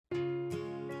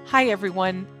Hi,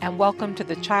 everyone, and welcome to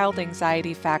the Child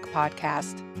Anxiety Fact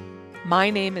Podcast. My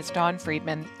name is Dawn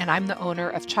Friedman, and I'm the owner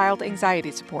of Child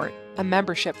Anxiety Support, a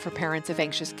membership for parents of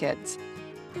anxious kids.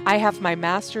 I have my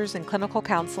master's in clinical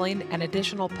counseling and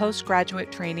additional postgraduate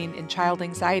training in child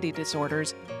anxiety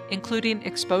disorders, including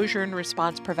exposure and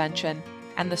response prevention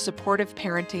and the Supportive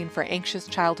Parenting for Anxious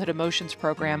Childhood Emotions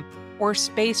program, or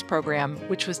SPACE program,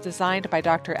 which was designed by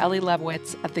Dr. Ellie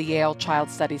Lebowitz of the Yale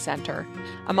Child Study Center.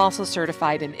 I'm also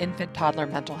certified in infant-toddler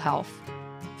mental health.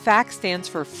 FACT stands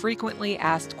for Frequently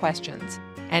Asked Questions,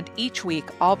 and each week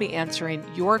I'll be answering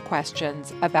your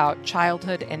questions about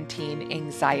childhood and teen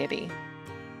anxiety.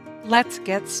 Let's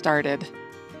get started.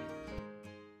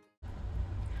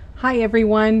 Hi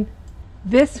everyone.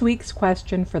 This week's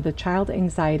question for the Child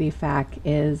Anxiety Fact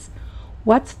is,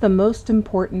 what's the most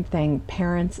important thing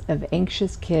parents of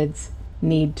anxious kids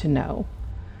need to know?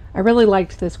 I really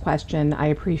liked this question. I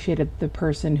appreciated the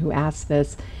person who asked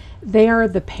this. They are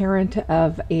the parent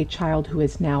of a child who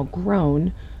is now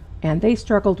grown, and they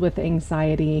struggled with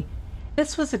anxiety.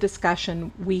 This was a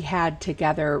discussion we had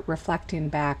together, reflecting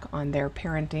back on their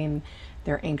parenting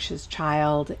their anxious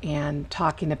child and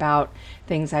talking about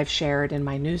things I've shared in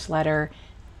my newsletter.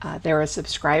 They're a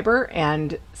subscriber,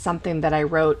 and something that I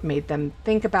wrote made them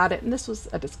think about it, and this was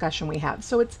a discussion we had.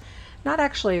 So it's not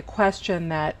actually a question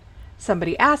that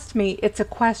somebody asked me, it's a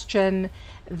question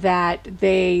that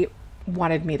they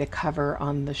wanted me to cover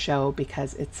on the show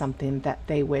because it's something that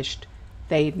they wished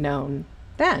they'd known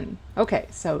then. Okay,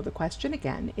 so the question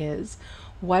again is,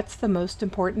 what's the most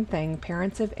important thing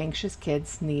parents of anxious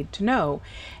kids need to know?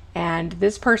 And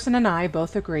this person and I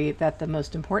both agree that the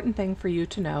most important thing for you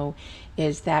to know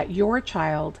is that your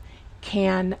child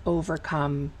can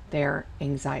overcome their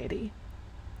anxiety.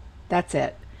 That's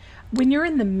it. When you're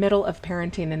in the middle of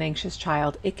parenting an anxious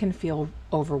child, it can feel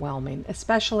overwhelming,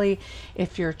 especially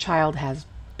if your child has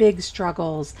big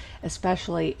struggles,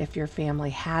 especially if your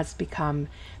family has become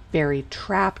very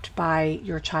trapped by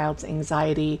your child's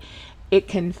anxiety. It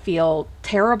can feel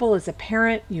terrible as a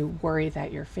parent. You worry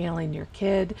that you're failing your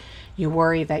kid. You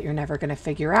worry that you're never going to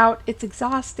figure out. It's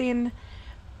exhausting.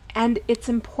 And it's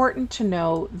important to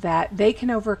know that they can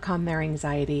overcome their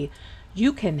anxiety.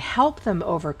 You can help them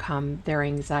overcome their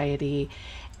anxiety,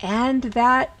 and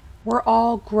that we're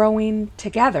all growing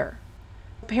together.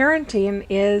 Parenting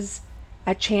is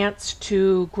a chance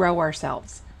to grow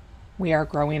ourselves. We are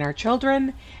growing our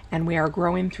children, and we are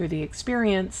growing through the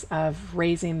experience of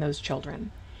raising those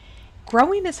children.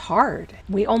 Growing is hard.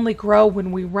 We only grow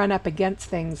when we run up against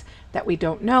things that we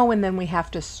don't know, and then we have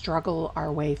to struggle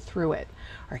our way through it.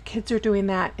 Our kids are doing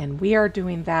that, and we are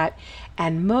doing that.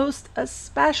 And most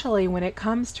especially when it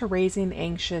comes to raising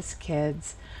anxious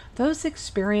kids, those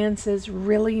experiences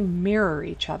really mirror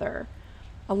each other.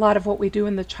 A lot of what we do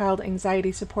in the Child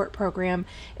Anxiety Support Program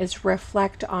is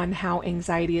reflect on how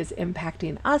anxiety is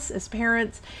impacting us as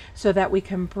parents so that we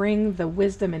can bring the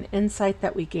wisdom and insight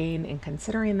that we gain in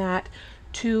considering that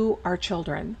to our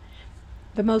children.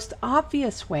 The most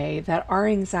obvious way that our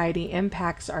anxiety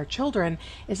impacts our children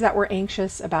is that we're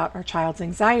anxious about our child's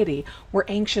anxiety. We're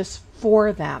anxious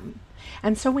for them.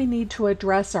 And so we need to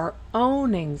address our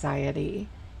own anxiety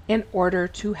in order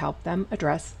to help them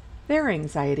address their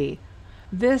anxiety.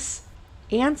 This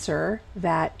answer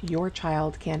that your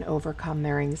child can overcome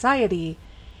their anxiety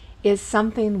is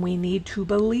something we need to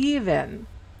believe in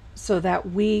so that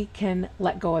we can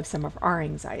let go of some of our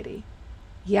anxiety.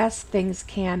 Yes, things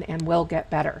can and will get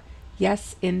better.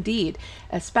 Yes, indeed.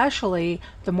 Especially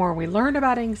the more we learn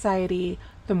about anxiety,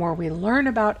 the more we learn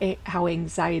about how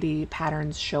anxiety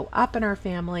patterns show up in our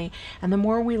family, and the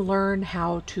more we learn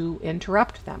how to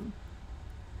interrupt them.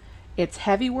 It's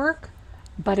heavy work,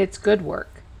 but it's good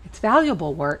work. It's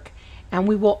valuable work, and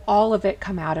we will all of it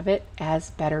come out of it as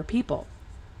better people.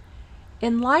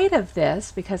 In light of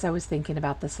this, because I was thinking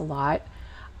about this a lot,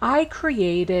 I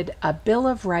created a Bill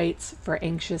of Rights for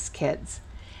Anxious Kids.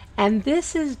 And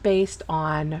this is based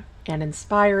on and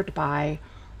inspired by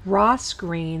Ross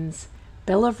Greene's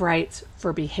Bill of Rights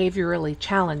for Behaviorally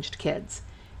Challenged Kids.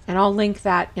 And I'll link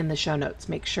that in the show notes.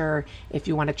 Make sure if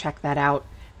you want to check that out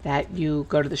that you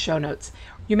go to the show notes.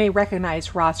 You may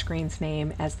recognize Ross Greene's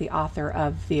name as the author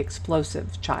of The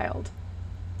Explosive Child.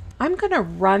 I'm going to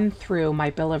run through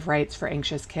my Bill of Rights for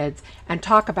Anxious Kids and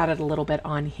talk about it a little bit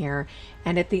on here.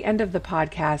 And at the end of the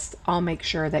podcast, I'll make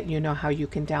sure that you know how you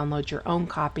can download your own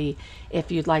copy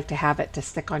if you'd like to have it to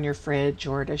stick on your fridge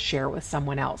or to share with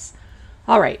someone else.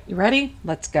 All right, you ready?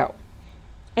 Let's go.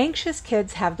 Anxious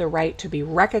kids have the right to be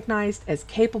recognized as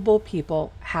capable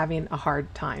people having a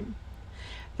hard time.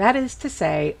 That is to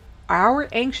say, our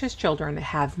anxious children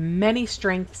have many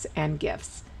strengths and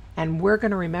gifts, and we're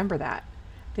going to remember that.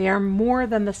 They are more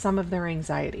than the sum of their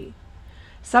anxiety.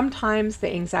 Sometimes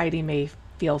the anxiety may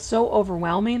feel so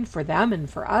overwhelming for them and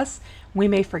for us, we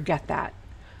may forget that.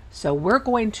 So we're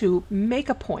going to make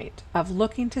a point of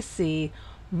looking to see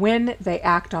when they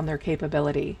act on their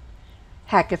capability.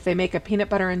 Heck, if they make a peanut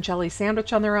butter and jelly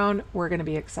sandwich on their own, we're going to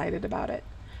be excited about it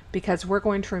because we're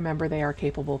going to remember they are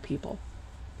capable people.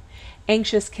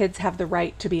 Anxious kids have the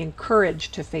right to be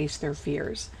encouraged to face their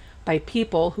fears by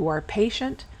people who are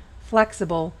patient,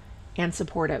 flexible, and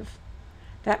supportive.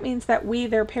 That means that we,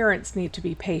 their parents, need to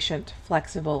be patient,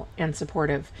 flexible, and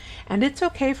supportive. And it's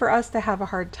okay for us to have a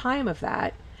hard time of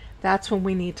that. That's when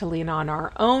we need to lean on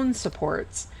our own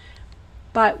supports.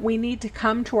 But we need to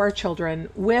come to our children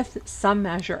with some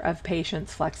measure of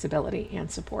patience, flexibility,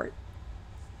 and support.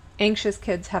 Anxious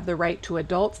kids have the right to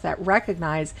adults that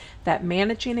recognize that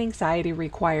managing anxiety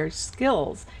requires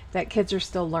skills that kids are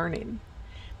still learning.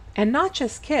 And not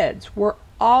just kids, we're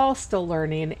all still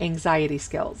learning anxiety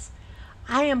skills.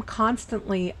 I am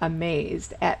constantly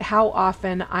amazed at how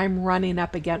often I'm running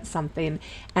up against something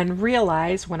and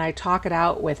realize when I talk it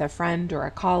out with a friend or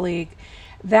a colleague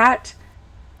that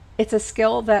it's a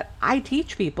skill that I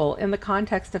teach people in the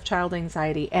context of child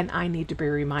anxiety, and I need to be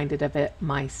reminded of it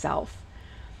myself.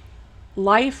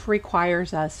 Life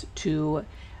requires us to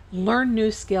learn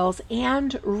new skills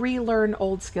and relearn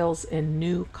old skills in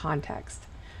new context.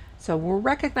 So we're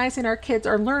recognizing our kids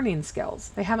are learning skills.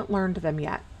 They haven't learned them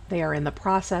yet. They are in the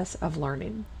process of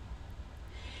learning.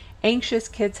 Anxious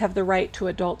kids have the right to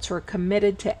adults who are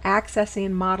committed to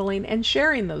accessing, modeling, and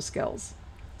sharing those skills.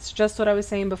 It's just what I was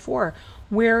saying before.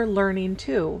 We're learning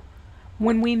too.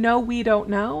 When we know we don't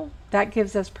know, that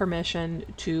gives us permission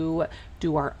to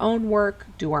do our own work,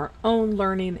 do our own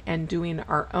learning, and doing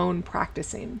our own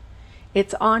practicing.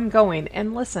 It's ongoing.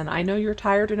 And listen, I know you're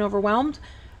tired and overwhelmed,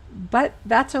 but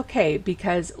that's okay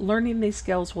because learning these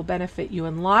skills will benefit you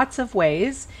in lots of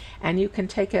ways, and you can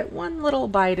take it one little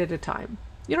bite at a time.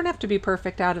 You don't have to be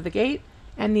perfect out of the gate,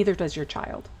 and neither does your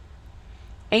child.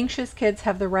 Anxious kids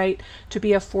have the right to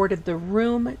be afforded the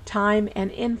room, time,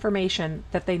 and information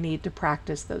that they need to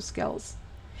practice those skills.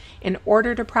 In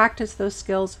order to practice those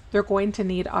skills, they're going to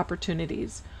need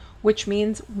opportunities, which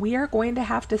means we are going to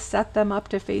have to set them up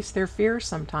to face their fears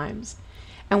sometimes.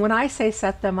 And when I say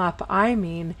set them up, I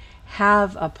mean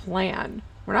have a plan.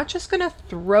 We're not just going to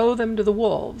throw them to the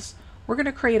wolves. We're going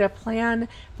to create a plan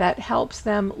that helps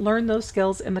them learn those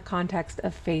skills in the context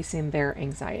of facing their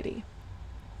anxiety.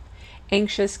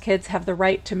 Anxious kids have the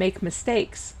right to make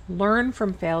mistakes, learn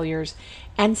from failures,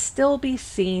 and still be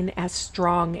seen as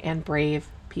strong and brave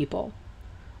people.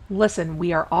 Listen,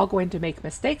 we are all going to make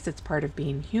mistakes. It's part of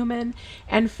being human,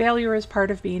 and failure is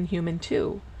part of being human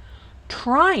too.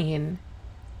 Trying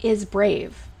is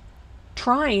brave.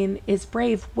 Trying is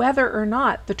brave whether or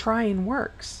not the trying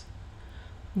works.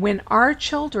 When our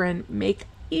children make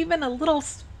even a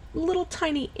little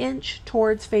tiny inch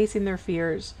towards facing their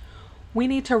fears, we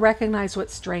need to recognize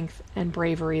what strength and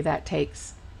bravery that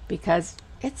takes because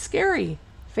it's scary.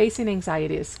 Facing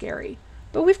anxiety is scary.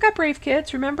 But we've got brave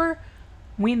kids, remember?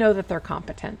 We know that they're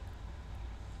competent.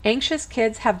 Anxious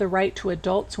kids have the right to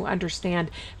adults who understand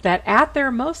that at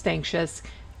their most anxious,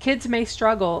 kids may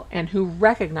struggle and who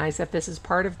recognize that this is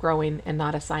part of growing and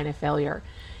not a sign of failure.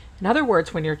 In other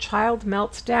words, when your child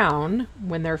melts down,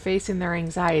 when they're facing their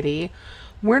anxiety,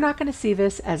 we're not going to see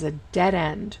this as a dead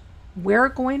end. We're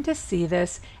going to see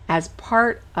this as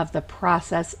part of the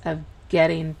process of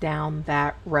getting down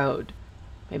that road.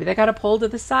 Maybe they got to pull to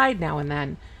the side now and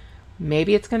then.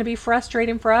 Maybe it's going to be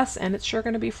frustrating for us, and it's sure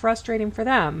going to be frustrating for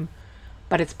them,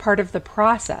 but it's part of the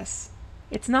process.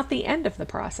 It's not the end of the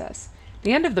process.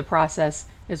 The end of the process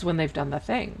is when they've done the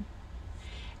thing.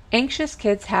 Anxious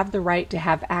kids have the right to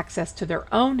have access to their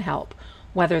own help,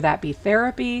 whether that be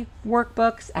therapy,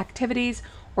 workbooks, activities,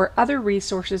 or other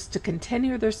resources to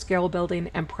continue their skill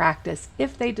building and practice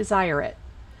if they desire it.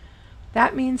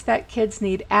 That means that kids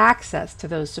need access to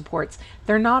those supports.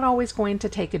 They're not always going to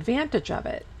take advantage of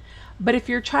it. But if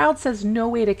your child says no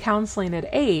way to counseling at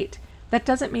 8, that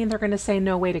doesn't mean they're going to say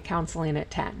no way to counseling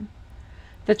at 10.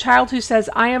 The child who says,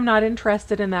 I am not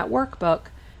interested in that workbook,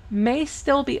 may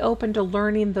still be open to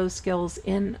learning those skills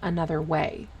in another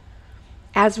way.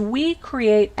 As we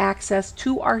create access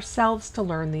to ourselves to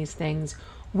learn these things,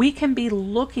 we can be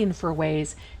looking for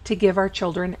ways to give our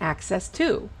children access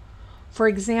to. For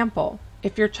example,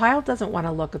 if your child doesn't want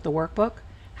to look at the workbook,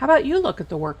 how about you look at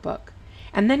the workbook?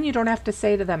 And then you don't have to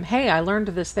say to them, hey, I learned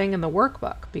this thing in the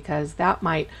workbook, because that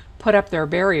might put up their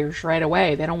barriers right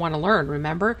away. They don't want to learn,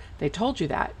 remember? They told you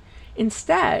that.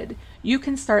 Instead, you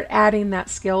can start adding that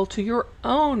skill to your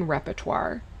own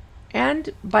repertoire. And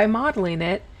by modeling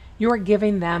it, you're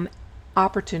giving them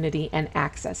opportunity, and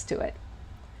access to it.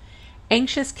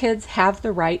 Anxious kids have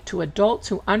the right to adults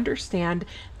who understand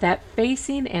that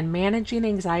facing and managing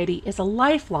anxiety is a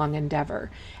lifelong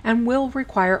endeavor and will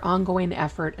require ongoing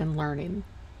effort and learning.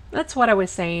 That's what I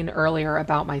was saying earlier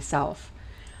about myself.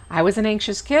 I was an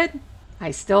anxious kid.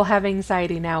 I still have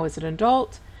anxiety now as an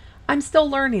adult. I'm still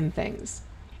learning things.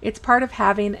 It's part of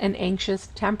having an anxious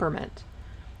temperament.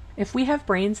 If we have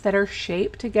brains that are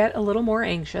shaped to get a little more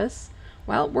anxious,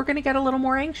 well, we're going to get a little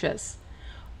more anxious.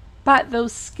 But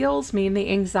those skills mean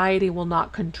the anxiety will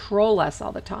not control us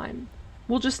all the time.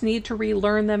 We'll just need to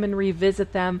relearn them and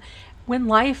revisit them when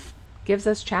life gives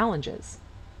us challenges.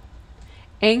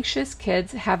 Anxious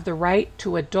kids have the right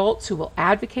to adults who will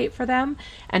advocate for them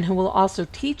and who will also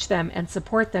teach them and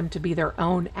support them to be their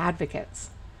own advocates.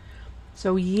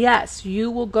 So yes,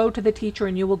 you will go to the teacher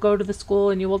and you will go to the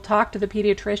school and you will talk to the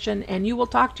pediatrician and you will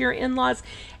talk to your in-laws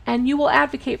and you will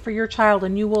advocate for your child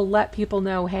and you will let people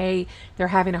know, hey, they're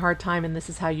having a hard time and this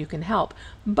is how you can help.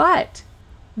 But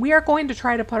we are going to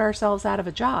try to put ourselves out of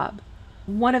a job.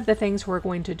 One of the things we're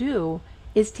going to do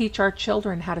is teach our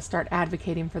children how to start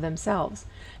advocating for themselves.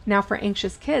 Now, for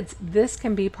anxious kids, this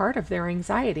can be part of their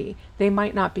anxiety. They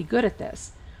might not be good at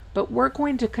this, but we're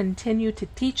going to continue to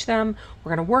teach them.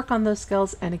 We're going to work on those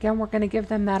skills, and again, we're going to give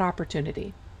them that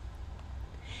opportunity.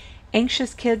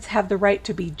 Anxious kids have the right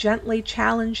to be gently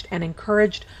challenged and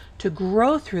encouraged to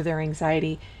grow through their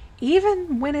anxiety,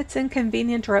 even when it's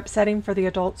inconvenient or upsetting for the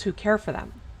adults who care for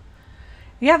them.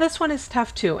 Yeah, this one is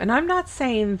tough too. And I'm not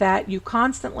saying that you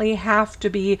constantly have to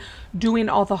be doing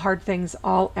all the hard things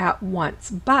all at once.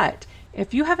 But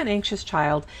if you have an anxious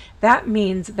child, that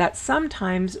means that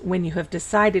sometimes when you have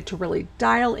decided to really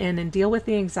dial in and deal with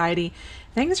the anxiety,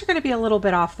 things are going to be a little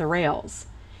bit off the rails.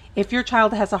 If your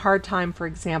child has a hard time, for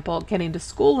example, getting to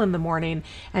school in the morning,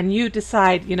 and you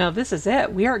decide, this is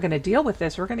it, we are going to deal with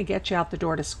this, we're going to get you out the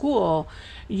door to school,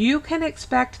 you can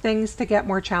expect things to get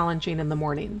more challenging in the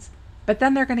mornings. But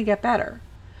then they're going to get better.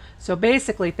 So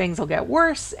basically things will get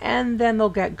worse and then they'll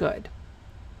get good.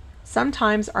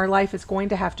 Sometimes our life is going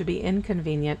to have to be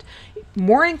inconvenient,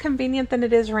 more inconvenient than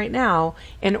it is right now,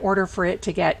 in order for it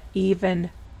to get even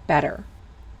better.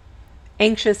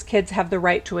 Anxious kids have the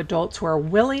right to adults who are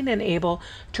willing and able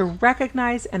to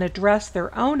recognize and address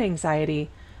their own anxiety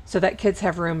so that kids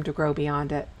have room to grow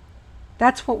beyond it.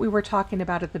 That's what we were talking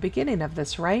about at the beginning of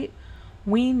this, right?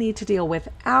 We need to deal with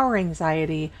our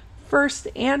anxiety first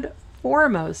and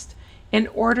foremost in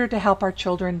order to help our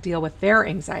children deal with their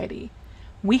anxiety.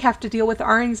 We have to deal with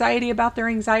our anxiety about their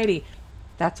anxiety.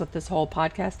 That's what this whole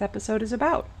podcast episode is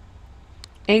about.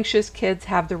 Anxious kids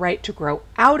have the right to grow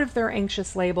out of their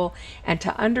anxious label and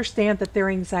to understand that their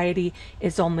anxiety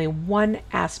is only one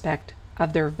aspect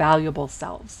of their valuable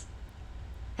selves.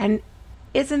 And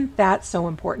isn't that so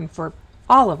important for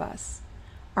all of us?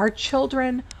 Our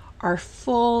children are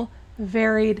full,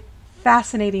 varied,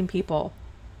 fascinating people.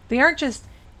 They aren't just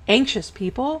anxious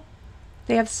people.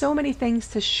 They have so many things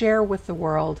to share with the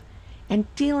world, and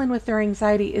dealing with their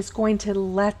anxiety is going to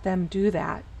let them do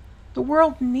that. The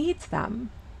world needs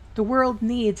them. The world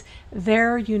needs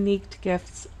their unique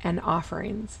gifts and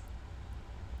offerings.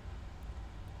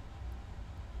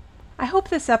 I hope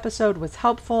this episode was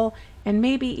helpful and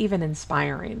maybe even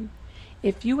inspiring.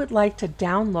 If you would like to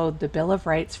download the Bill of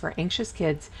Rights for Anxious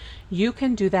Kids, you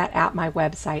can do that at my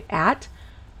website at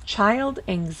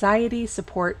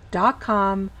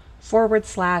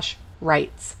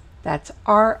childanxietysupport.com/rights. That's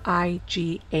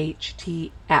RIGHTS.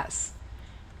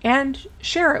 And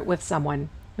share it with someone,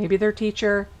 maybe their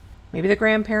teacher, maybe the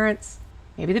grandparents,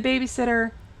 maybe the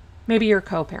babysitter, maybe your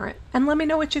co-parent, and let me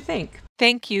know what you think.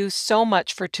 Thank you so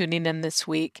much for tuning in this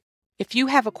week. If you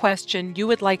have a question you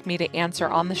would like me to answer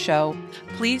on the show,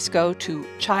 please go to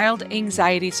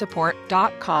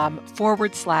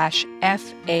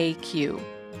childanxietysupport.com/FAQ.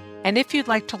 And if you'd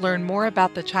like to learn more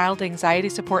about the Child Anxiety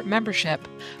Support membership,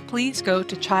 please go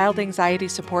to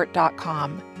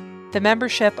childanxietysupport.com. The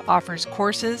membership offers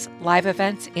courses, live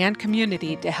events, and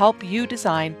community to help you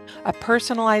design a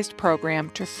personalized program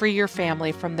to free your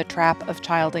family from the trap of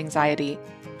child anxiety.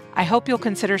 I hope you'll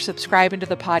consider subscribing to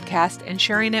the podcast and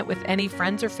sharing it with any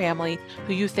friends or family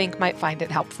who you think might find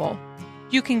it helpful.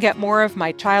 You can get more of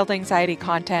my child anxiety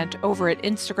content over at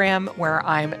Instagram, where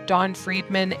I'm Dawn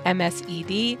Friedman,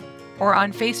 MSED, or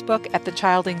on Facebook at the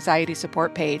Child Anxiety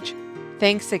Support page.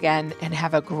 Thanks again, and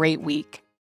have a great week.